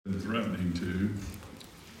threatening to.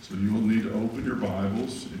 So you will need to open your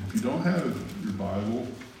Bibles. If you don't have your Bible,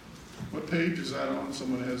 what page is that on?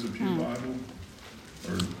 Someone has a Pew Bible?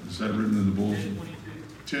 Or is that written in the bulletin?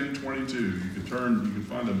 1022. You can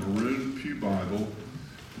find a maroon Pew Bible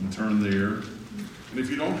and turn there. And if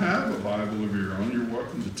you don't have a Bible of your own, you're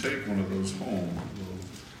welcome to take one of those home.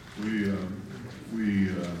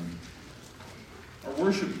 Our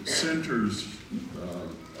worship centers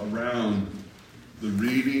around the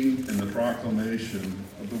reading and the proclamation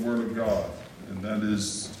of the Word of God. And that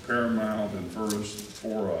is paramount and first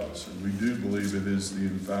for us. And we do believe it is the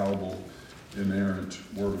infallible, inerrant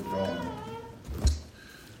Word of God.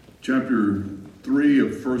 Chapter 3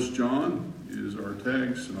 of 1 John is our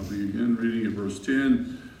text. And I'll be again reading at verse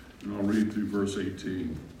 10, and I'll read through verse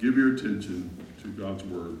 18. Give your attention to God's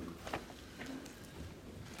Word.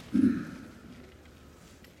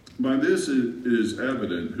 By this it is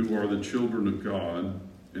evident who are the children of God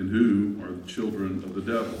and who are the children of the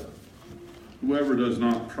devil. Whoever does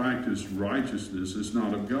not practice righteousness is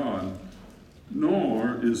not of God,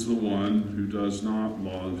 nor is the one who does not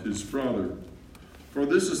love his brother. For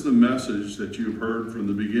this is the message that you have heard from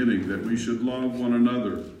the beginning, that we should love one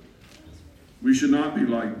another. We should not be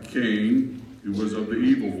like Cain, who was of the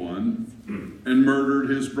evil one, and murdered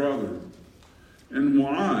his brother. And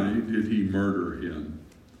why did he murder him?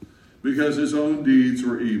 Because his own deeds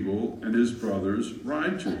were evil and his brother's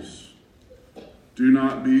righteous. Do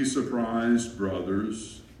not be surprised,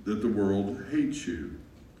 brothers, that the world hates you.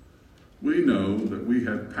 We know that we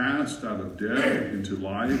have passed out of death into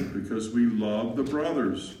life because we love the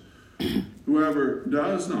brothers. Whoever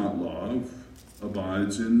does not love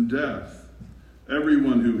abides in death.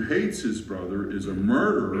 Everyone who hates his brother is a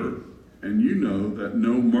murderer, and you know that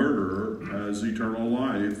no murderer has eternal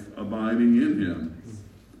life abiding in him.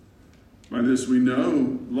 By this we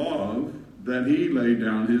know love, that he laid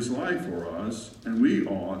down his life for us, and we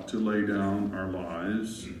ought to lay down our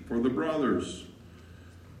lives for the brothers.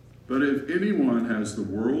 But if anyone has the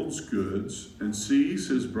world's goods and sees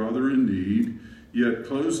his brother in need, yet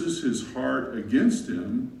closes his heart against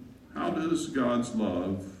him, how does God's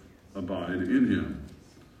love abide in him?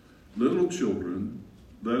 Little children,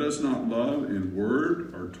 let us not love in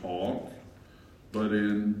word or talk, but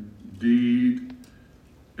in deed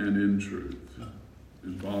and in truth.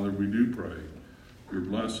 And Father, we do pray your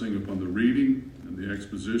blessing upon the reading and the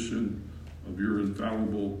exposition of your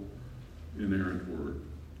infallible, inerrant word.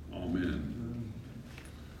 Amen.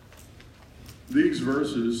 These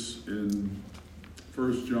verses in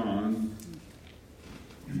 1 John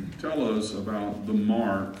tell us about the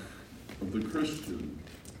mark of the Christian.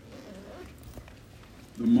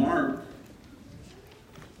 The mark,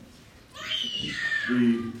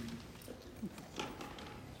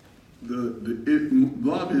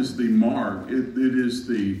 love is the mark. It is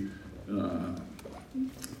the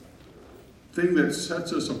thing that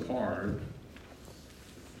sets us apart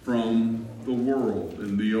from the world.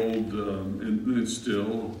 And the old, and it's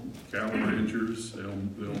still, cattle ranchers, they'll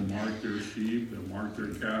mark their sheep, they'll mark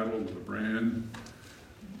their cattle with a brand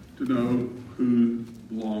to know who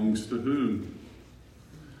belongs to whom.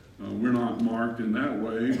 We're not marked in that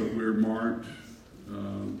way, but we're marked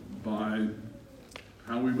by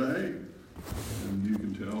how we behave. And you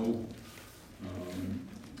can tell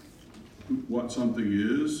what something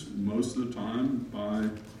is most of the time by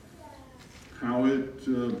how it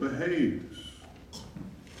behaves.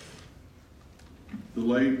 The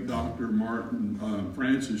late Dr.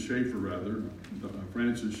 Francis Schaeffer,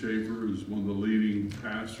 Francis Schaeffer is one of the leading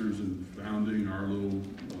pastors in founding our little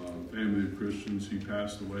family of Christians. He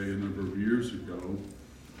passed away a number of years ago.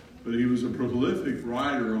 But he was a prolific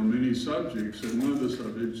writer on many subjects, and one of the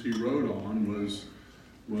subjects he wrote on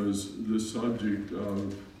was the subject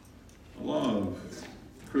of love,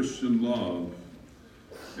 Christian love.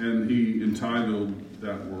 And he entitled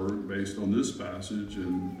that work based on this passage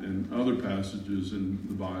and other passages in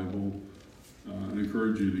the Bible. I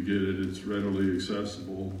encourage you to get it. It's readily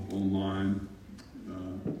accessible online.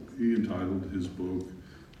 He entitled his book,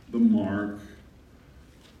 The Mark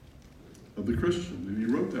of the Christian. And he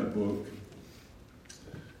wrote that book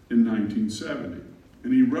in 1970.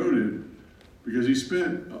 And he wrote it because he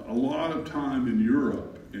spent a lot of time in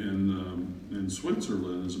Europe, in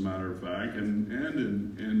Switzerland, as a matter of fact, and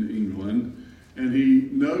in England. And he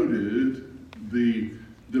noted the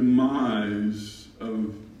demise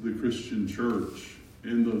of the Christian church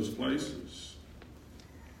in those places.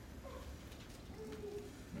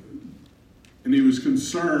 And he was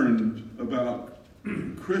concerned about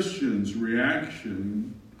Christians'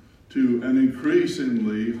 reaction to an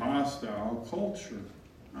increasingly hostile culture.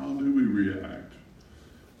 How do we react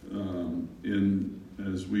in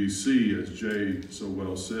as we see, as Jay so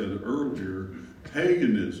well said earlier,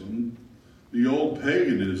 paganism, the old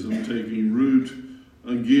paganism taking root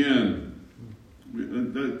again.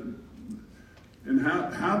 And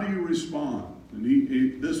how do you respond?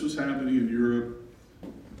 And this was happening in Europe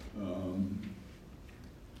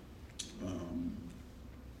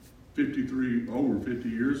over 50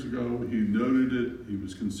 years ago. He noted it. He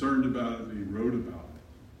was concerned about it. He wrote about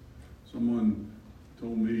it. Someone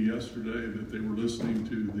told me yesterday that they were listening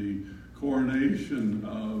to the coronation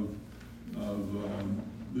of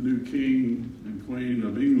the new king and queen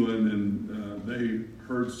of England, and they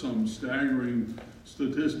heard some staggering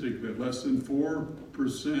statistic that less than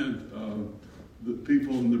 4% of the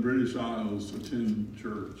people in the British Isles attend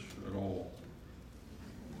church at all.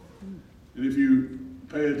 And if you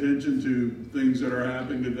pay attention to things that are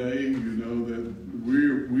happening today, you know that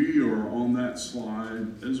we are on that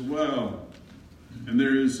slide as well. And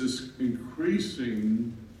there is this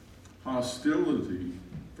increasing hostility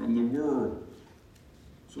from the world.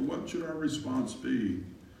 So what should our response be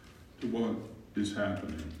to what is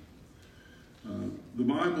happening? The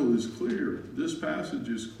Bible is clear. This passage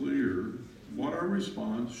is clear what our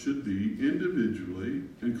response should be individually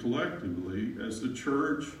and collectively as the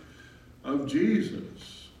church of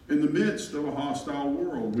Jesus. In the midst of a hostile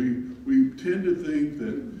world, we tend to think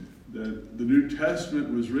that the New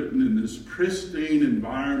Testament was written in this pristine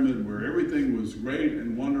environment where everything was great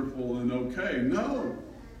and wonderful and okay. No.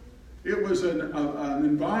 It was an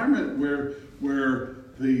environment where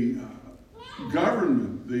the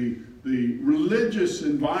government, the religious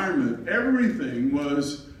environment, everything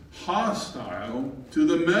was hostile to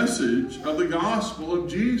the message of the gospel of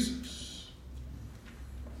Jesus.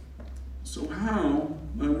 So how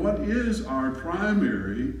and what is our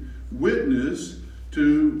primary witness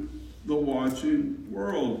to the watching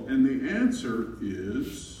world? And the answer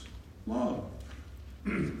is love.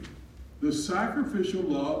 The sacrificial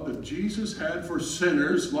love that Jesus had for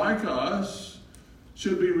sinners like us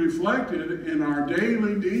should be reflected in our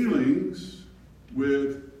daily dealings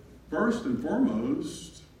with, first and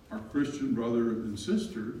foremost, our Christian brothers and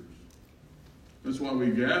sisters. That's why we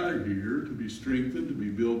gather here, to be strengthened, to be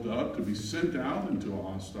built up, to be sent out into a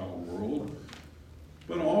hostile world,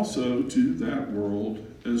 but also to that world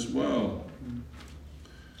as well.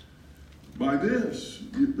 By this,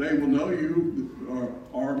 they will know you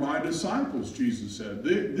are my disciples, Jesus said.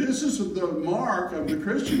 This is the mark of the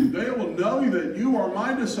Christian. They will know that you are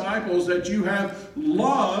my disciples, that you have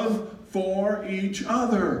love for each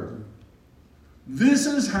other. This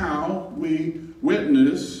is how we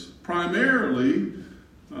witness primarily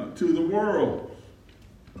to the world.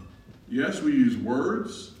 Yes, we use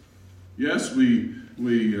words. Yes, we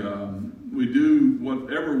do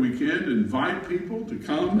whatever we can to invite people to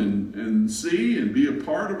come and see and be a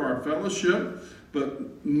part of our fellowship.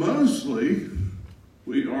 But mostly,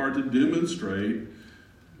 we are to demonstrate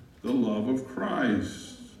the love of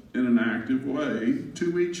Christ in an active way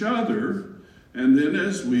to each other. And then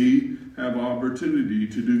as we have opportunity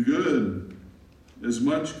to do good, as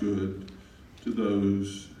much good to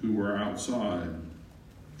those who are outside.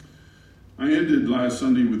 I ended last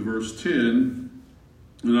Sunday with verse 10,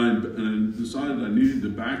 and I decided I needed to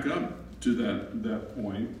back up to that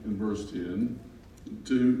point in verse 10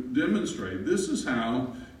 to demonstrate. This is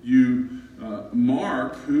how you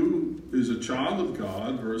mark who is a child of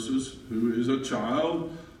God versus who is a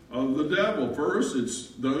child of the devil. First, it's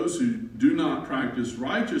those who do not practice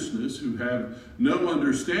righteousness, who have no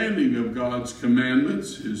understanding of God's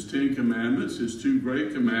commandments, his 10 commandments, his 2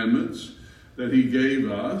 great commandments that he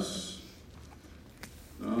gave us.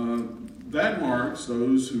 That marks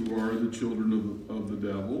those who are the children of the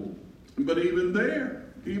devil. But even there,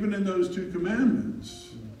 even in those 2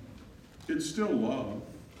 commandments, it's still love,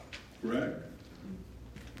 correct?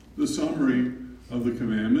 The summary of the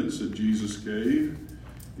commandments that Jesus gave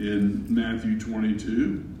in Matthew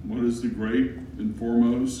 22, what is the great and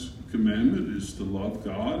foremost commandment? Is to love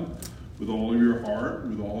God with all of your heart,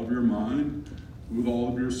 with all of your mind, with all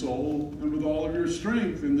of your soul, and with all of your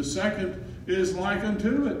strength. And the second is like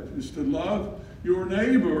unto it, is to love your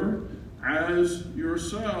neighbor as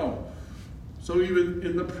yourself. So even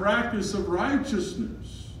in the practice of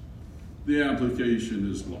righteousness, the application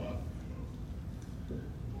is love.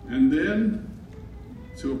 And then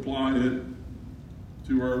to apply it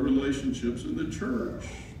to our relationships in the church.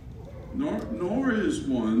 Nor is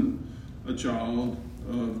one a child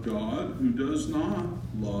of God who does not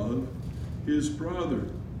love his brother.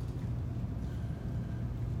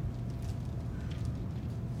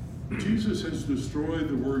 Jesus has destroyed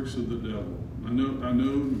the works of the devil. I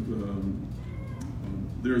know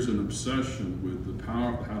there's an obsession with the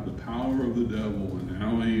power of the devil and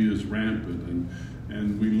how he is rampant,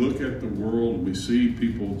 and we look at the world and we see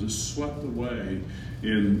people just swept away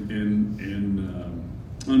in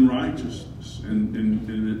unrighteousness, and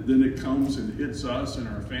then it comes and hits us in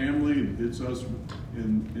our family, and hits us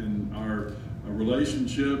in our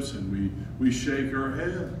relationships, and we shake our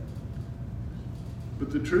head.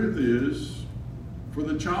 But the truth is, for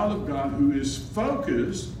the child of God who is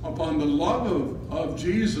focused upon the love of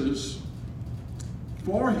Jesus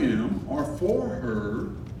for him or for her,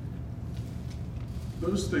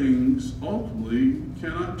 those things ultimately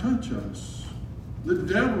cannot touch us. The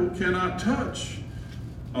devil cannot touch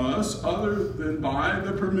us other than by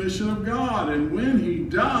the permission of God. And when he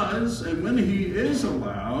does, and when he is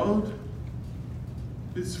allowed,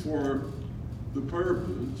 it's for the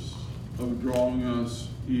purpose of drawing us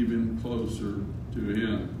even closer to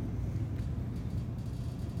him.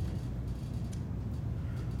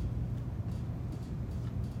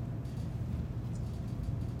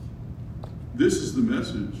 This is the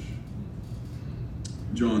message.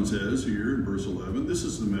 John says here in verse 11, this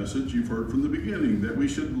is the message you've heard from the beginning, that we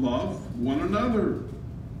should love one another.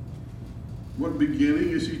 What beginning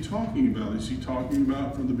is he talking about? Is he talking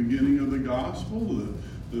about from the beginning of the gospel,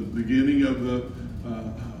 the beginning of the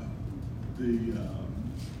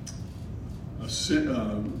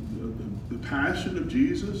passion of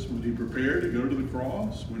Jesus, when he prepared to go to the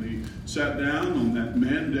cross, when he sat down on that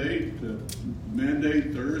mandate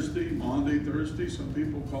Thursday, Maundy Thursday, some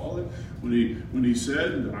people call it, when he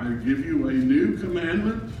said, I give you a new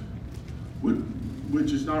commandment,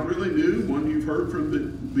 which is not really new, one you've heard from the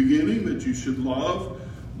beginning, that you should love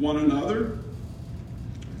one another.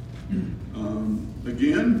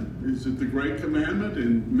 Again, is it the great commandment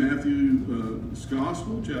in Matthew's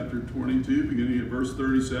Gospel, chapter 22, beginning at verse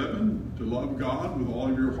 37, to love God with all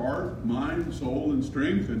of your heart, mind, soul, and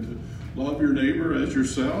strength, and to love your neighbor as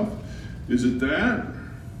yourself? Is it that?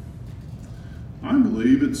 I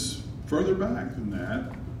believe it's further back than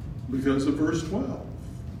that because of verse 12.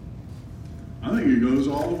 I think it goes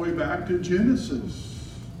all the way back to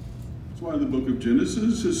Genesis. That's why the book of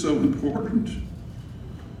Genesis is so important.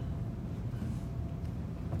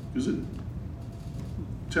 Because it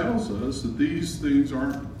tells us that these things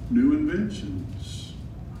aren't new inventions,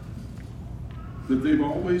 that they've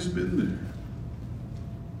always been there.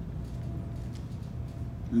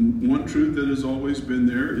 And one truth that has always been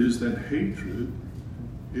there is that hatred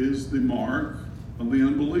is the mark of the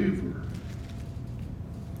unbeliever.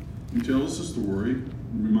 He tells the story,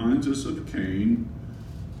 reminds us of Cain,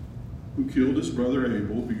 who killed his brother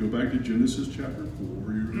Abel. If you go back to Genesis chapter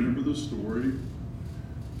 4, you remember the story.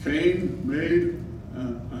 Cain made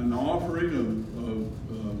an offering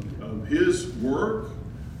of his work.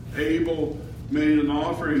 Abel made an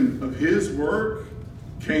offering of his work.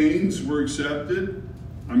 Cain's were accepted.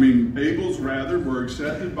 Abel's rather were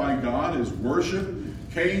accepted by God as worship.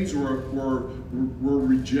 Cain's were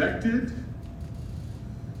rejected.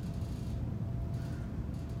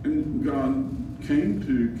 And God came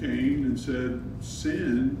to Cain and said,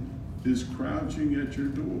 sin is crouching at your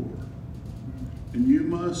door, and you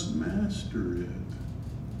must master it.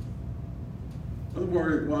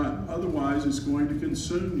 Otherwise, it's going to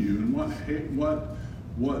consume you. And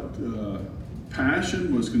what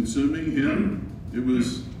passion was consuming him? It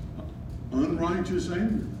was unrighteous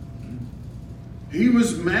anger. He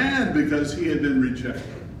was mad because he had been rejected.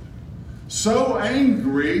 So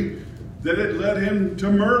angry that it led him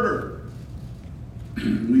to murder.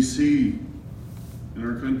 We see in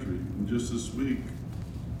our country, just this week,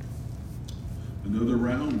 another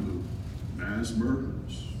round of mass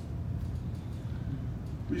murders.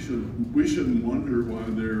 We shouldn't wonder why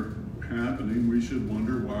they're happening. We should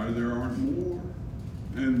wonder why there aren't more.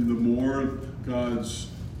 And the more God's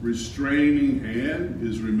restraining hand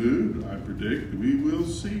is removed, I predict we will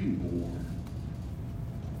see more.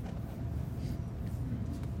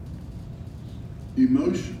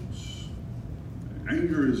 Emotions.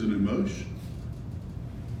 Anger is an emotion.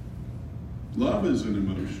 Love is an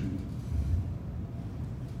emotion.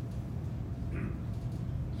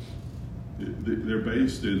 They're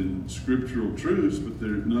based in scriptural truths, but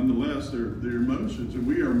nonetheless they're emotions. And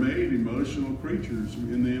we are made emotional creatures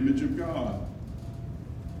in the image of God.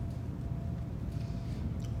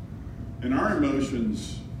 And our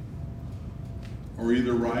emotions are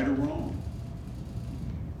either right or wrong,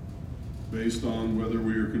 based on whether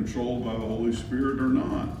we are controlled by the Holy Spirit or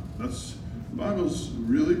not. The Bible's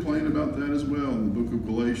really plain about that as well in the book of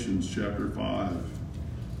Galatians chapter 5.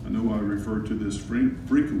 I know I refer to this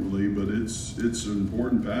frequently, but it's an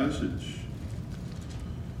important passage.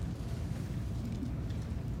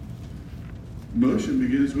 Emotion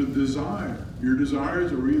begins with desire. Your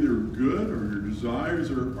desires are either good or your desires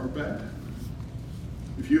are bad.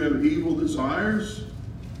 If you have evil desires,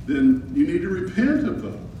 then you need to repent of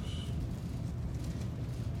those.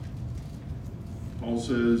 Paul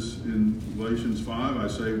says in Galatians 5, I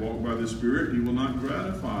say, walk by the Spirit, you will not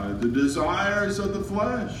gratify the desires of the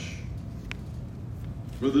flesh.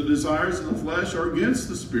 For the desires of the flesh are against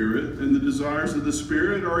the Spirit, and the desires of the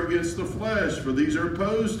Spirit are against the flesh, for these are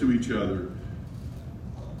opposed to each other.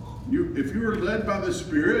 If you are led by the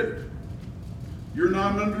Spirit, you're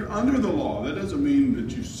not under the law. That doesn't mean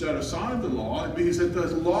that you set aside the law. It means that the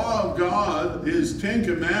law of God, His 10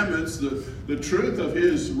 Commandments, the truth of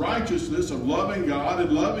His righteousness, of loving God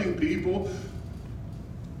and loving people,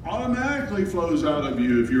 automatically flows out of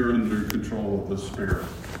you if you're under control of the Spirit.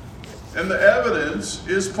 And the evidence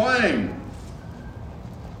is plain.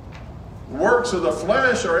 Works of the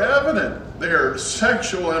flesh are evident. They are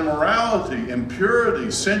sexual immorality, impurity,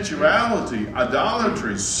 sensuality,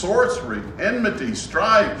 idolatry, sorcery, enmity,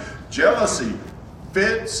 strife, jealousy,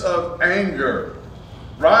 fits of anger,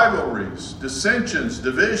 rivalries, dissensions,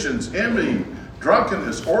 divisions, envy,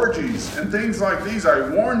 drunkenness, orgies, and things like these. I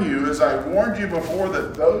warn you, as I warned you before,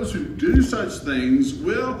 that those who do such things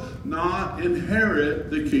will not inherit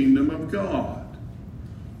the kingdom of God.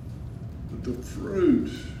 But the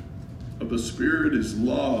fruit of the Spirit is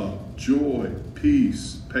love, joy,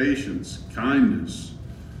 peace, patience, kindness,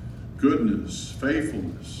 goodness,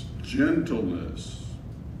 faithfulness, gentleness,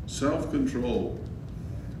 self-control.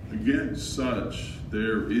 Against such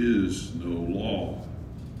there is no law.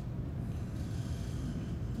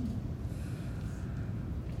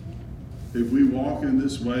 If we walk in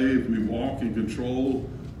this way, if we walk in control,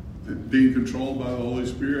 being controlled by the Holy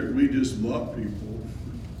Spirit, we just love people.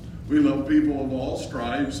 We love people of all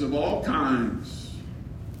stripes, of all kinds.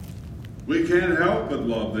 We can't help but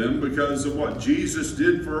love them because of what Jesus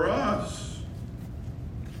did for us.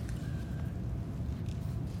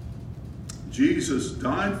 Jesus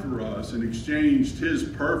died for us and exchanged His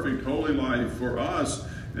perfect holy life for us.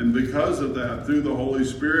 And because of that, through the Holy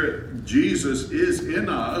Spirit, Jesus is in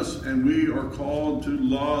us, and we are called to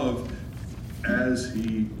love as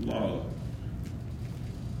He loved.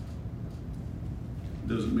 It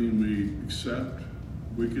doesn't mean we accept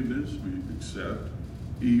wickedness, we accept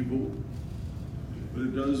evil, but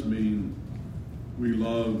it does mean we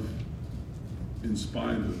love in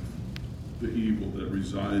spite of the evil that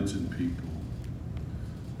resides in people.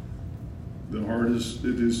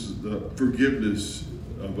 It is the forgiveness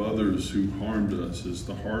of others who harmed us is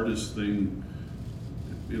the hardest thing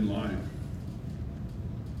in life.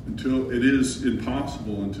 Until it is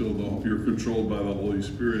impossible until you're controlled by the Holy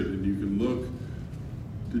Spirit, and you can look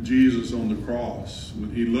to Jesus on the cross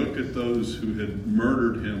when He looked at those who had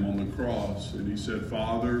murdered Him on the cross, and He said,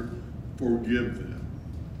 Father, forgive them,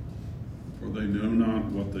 for they know not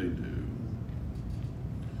what they do.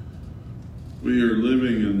 We are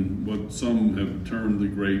living in what some have termed the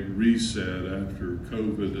Great Reset after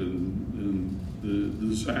COVID and the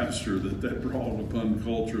disaster that brought upon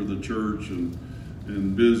culture, the church,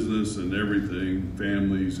 and business and everything,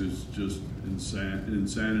 families. Is just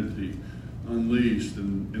insanity unleashed.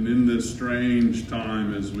 And in this strange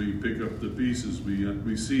time, as we pick up the pieces,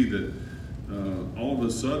 we see that all of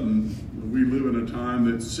a sudden we live in a time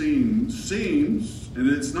that seems, and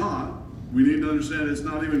it's not. We need to understand it's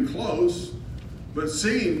not even close, but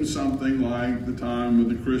seems something like the time of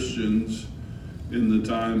the Christians in the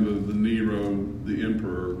time of the Nero, the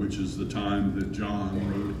emperor, which is the time that John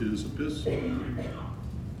wrote his epistle,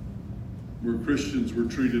 where Christians were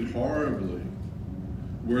treated horribly,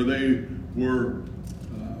 where they were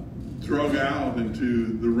drug out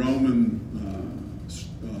into the Roman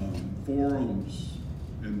forums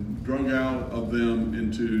and drug out of them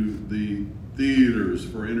into the theaters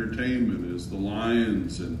for entertainment as the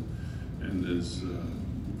lions and as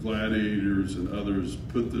gladiators and others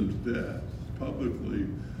put them to death publicly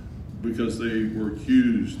because they were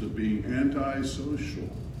accused of being antisocial,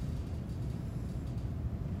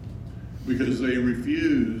 because they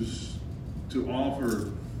refused to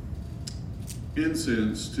offer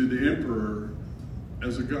incense to the emperor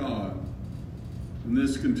as a god. And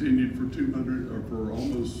this continued for 200 or for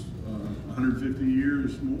almost 150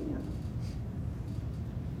 years more.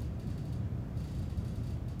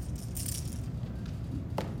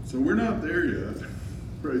 So we're not there yet,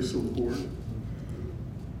 praise the Lord.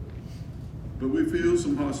 But we feel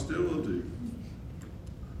some hostility.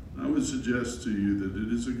 I would suggest to you that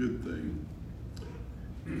it is a good thing.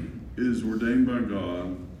 It is ordained by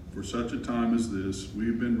God for such a time as this.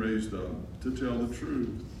 We've been raised up to tell the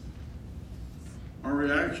truth. Our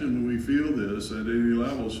reaction when we feel this at any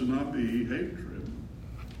level should not be hatred.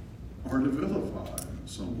 or to vilify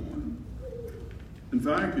someone. In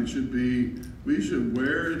fact, we should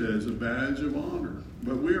wear it as a badge of honor.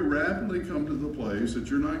 But we are rapidly come to the place that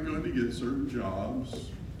you're not going to get certain jobs.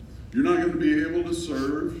 You're not going to be able to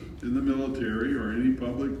serve in the military or any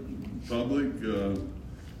public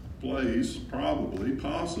place,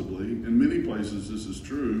 possibly. In many places this is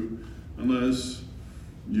true, unless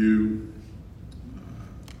you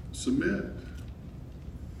submit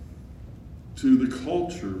to the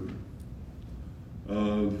culture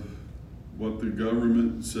of what the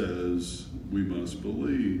government says we must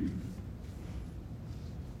believe.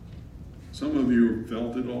 Some of you have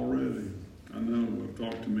felt it already. I know, I've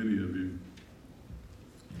talked to many of you.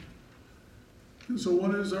 And so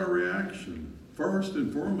what is our reaction? First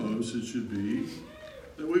and foremost, it should be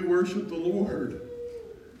that we worship the Lord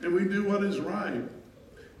and we do what is right.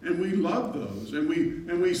 And we love those, and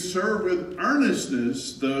we serve with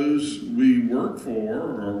earnestness those we work for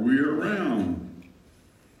or we're around.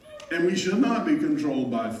 And we should not be controlled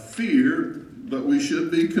by fear, but we should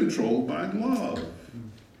be controlled by love.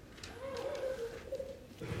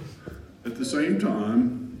 At the same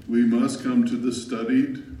time, we must come to the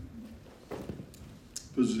studied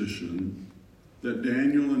position that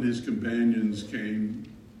Daniel and his companions came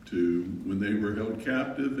to when they were held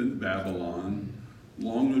captive in Babylon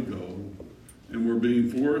long ago and were being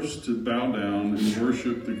forced to bow down and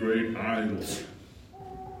worship the great idol.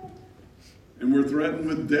 And were threatened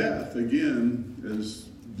with death again, as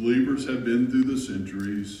believers have been through the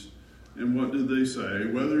centuries. And what did they say?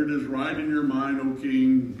 Whether it is right in your mind, O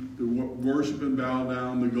king, to worship and bow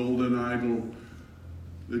down the golden idol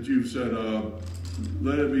that you've set up,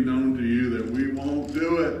 let it be known to you that we won't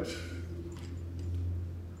do it.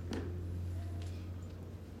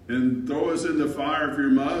 And throw us in the fire if you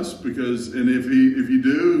must, and if you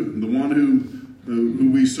do, the one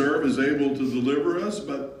who we serve is able to deliver us.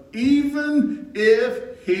 But even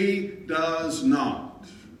if he does not,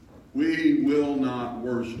 we will not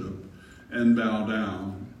worship and bow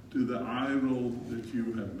down to the idol that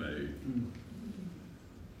you have made.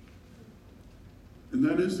 And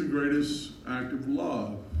that is the greatest act of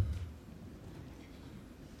love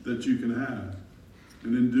that you can have.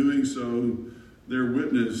 And in doing so, their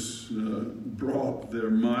witness brought their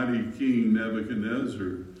mighty king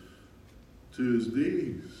Nebuchadnezzar to his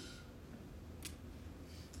knees.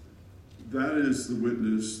 That is the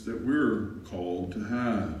witness that we're called to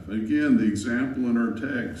have. Again, the example in our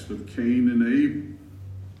text of Cain and Abel.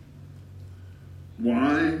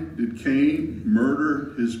 Why did Cain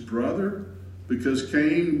murder his brother? Because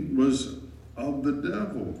Cain was of the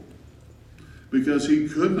devil. Because he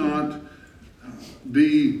could not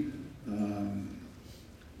be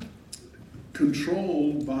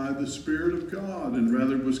controlled by the Spirit of God, and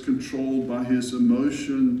rather was controlled by his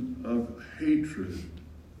emotion of hatred.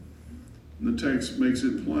 And the text makes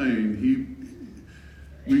it plain.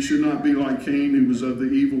 We should not be like Cain, who was of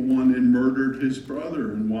the evil one and murdered his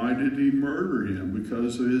brother. And why did he murder him?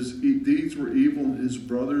 Because his deeds were evil and his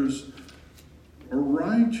brothers are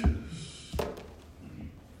righteous.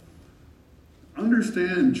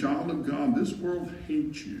 Understand, child of God, this world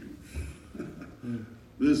hates you.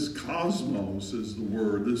 This cosmos is the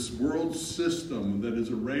word. This world system that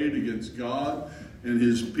is arrayed against God and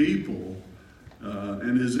his people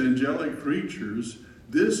and his angelic creatures,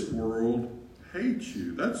 this world hates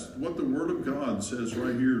you. That's what the Word of God says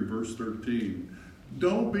right here in verse 13.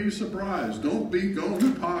 Don't be surprised. Don't be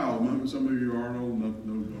Gomer Pyle. Some of you aren't old enough to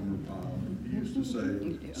know Gomer Pyle. He used to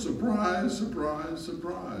say, surprise, surprise,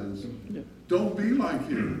 surprise. Don't be like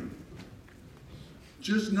him.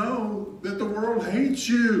 Just know that the world hates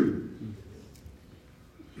you.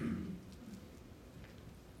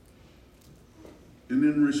 And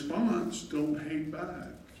in response, don't hate back.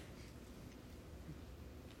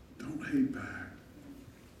 Don't hate back.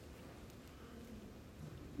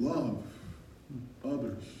 Love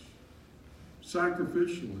others.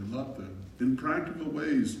 Sacrificially love them. In practical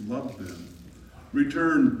ways, love them.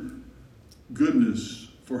 Return goodness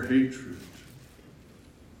for hatred.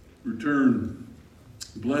 Return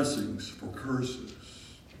blessings for curses.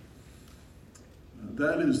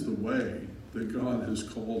 That is the way that God has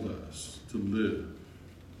called us to live.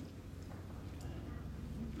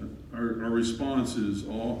 Our response is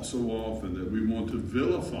so often that we want to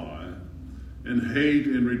vilify and hate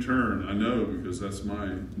in return. I know, because that's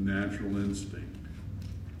my natural instinct.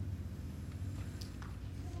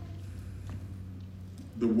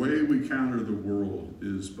 The way we counter the world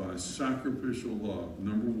is by sacrificial love.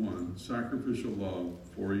 Number one, sacrificial love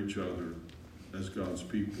for each other as God's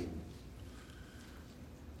people.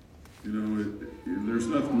 You know, there's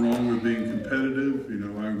nothing wrong with being competitive. You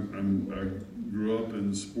know, I grew up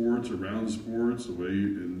in sports, around sports, the way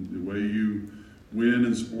you win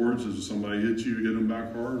in sports is if somebody hits you, hit them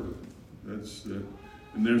back harder. That's it.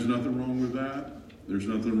 And there's nothing wrong with that. There's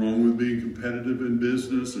nothing wrong with being competitive in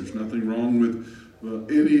business. There's nothing wrong with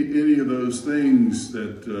any of those things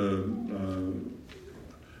that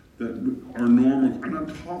are normal. I'm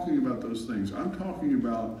not talking about those things. I'm talking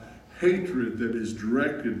about hatred that is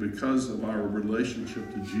directed because of our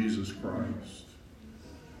relationship to Jesus Christ.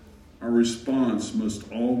 Our response must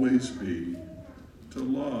always be to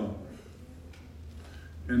love.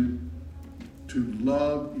 And to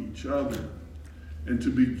love each other. And to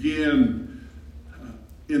begin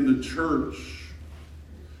in the church.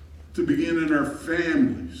 To begin in our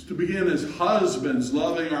families. To begin as husbands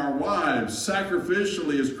loving our wives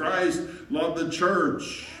sacrificially as Christ loved the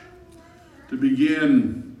church. To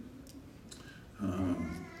begin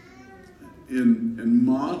in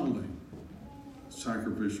modeling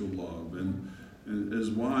sacrificial love, and as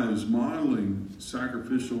wives modeling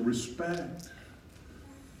sacrificial respect,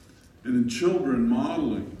 and in children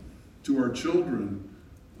modeling to our children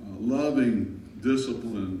loving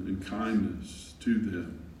discipline and kindness to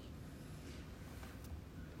them,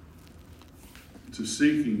 to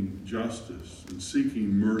seeking justice and seeking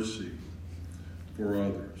mercy for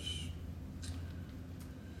others.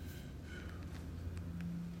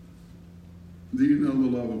 Do you know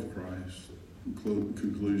the love of Christ? In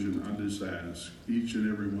conclusion, I just ask each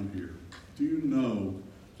and every one here, do you know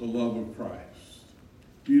the love of Christ?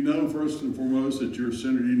 Do you know first and foremost that you're a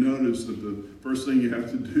sinner? Do you notice that the first thing you have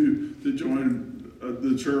to do to join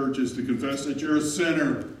the church is to confess that you're a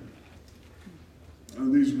sinner?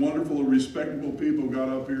 These wonderful and respectable people got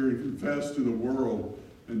up here and confessed to the world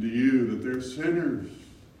and to you that they're sinners.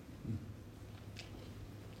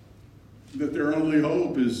 That their only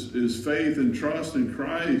hope is faith and trust in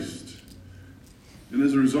Christ. And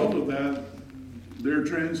as a result of that, they're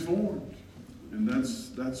transformed. And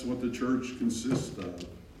that's what the church consists of.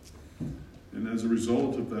 And as a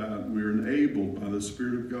result of that, we're enabled by the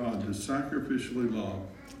Spirit of God to sacrificially love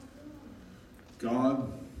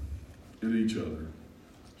God and each other.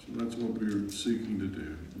 So that's what we're seeking to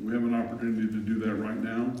do. We have an opportunity to do that right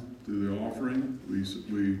now through the offering. If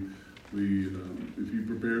you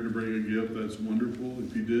prepared to bring a gift, that's wonderful.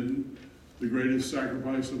 If you didn't, the greatest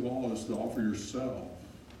sacrifice of all is to offer yourself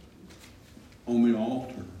on the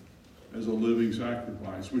altar as a living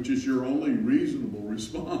sacrifice, which is your only reasonable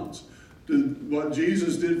response to what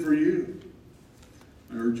Jesus did for you.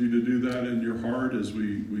 I urge you to do that in your heart as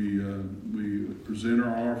we present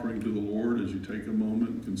our offering to the Lord. As you take a moment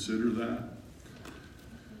and consider that.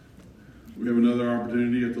 We have another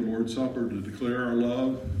opportunity at the Lord's Supper to declare our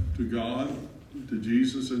love to God, to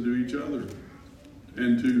Jesus, and to each other,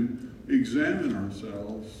 and to examine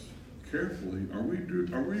ourselves carefully. Are we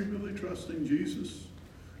really trusting Jesus?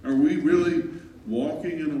 Are we really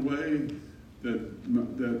walking in a way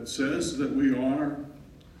that says that we are?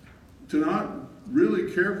 To not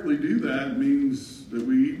really carefully do that means that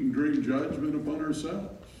we eat and drink judgment upon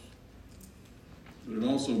ourselves. But it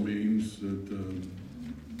also means that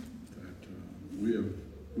we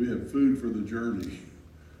have food for the journey.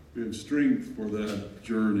 We have strength for that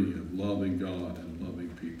journey of loving God and loving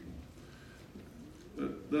people.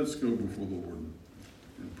 Let's go before the Lord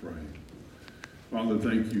and pray. Father,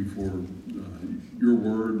 thank you for your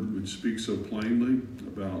word, which speaks so plainly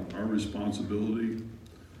about our responsibility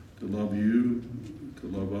to love you, to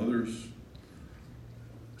love others,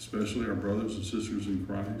 especially our brothers and sisters in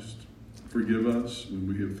Christ. Forgive us when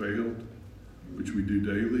we have failed, which we do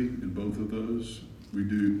daily in both of those. We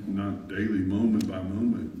do not daily, moment by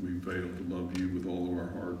moment, we fail to love you with all of our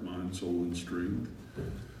heart, mind, soul, and strength.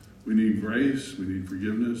 We need grace, we need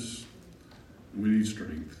forgiveness, and we need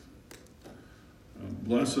strength.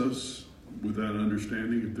 Bless us with that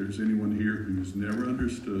understanding. If there's anyone here who's never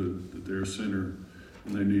understood that they're a sinner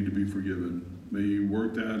and they need to be forgiven, may you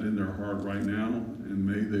work that in their heart right now, and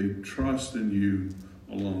may they trust in you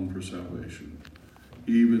alone for salvation,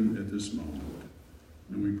 even at this moment.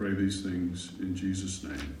 And we pray these things in Jesus'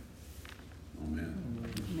 name. Amen.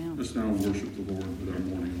 Let's now worship the Lord with our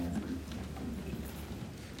morning offering.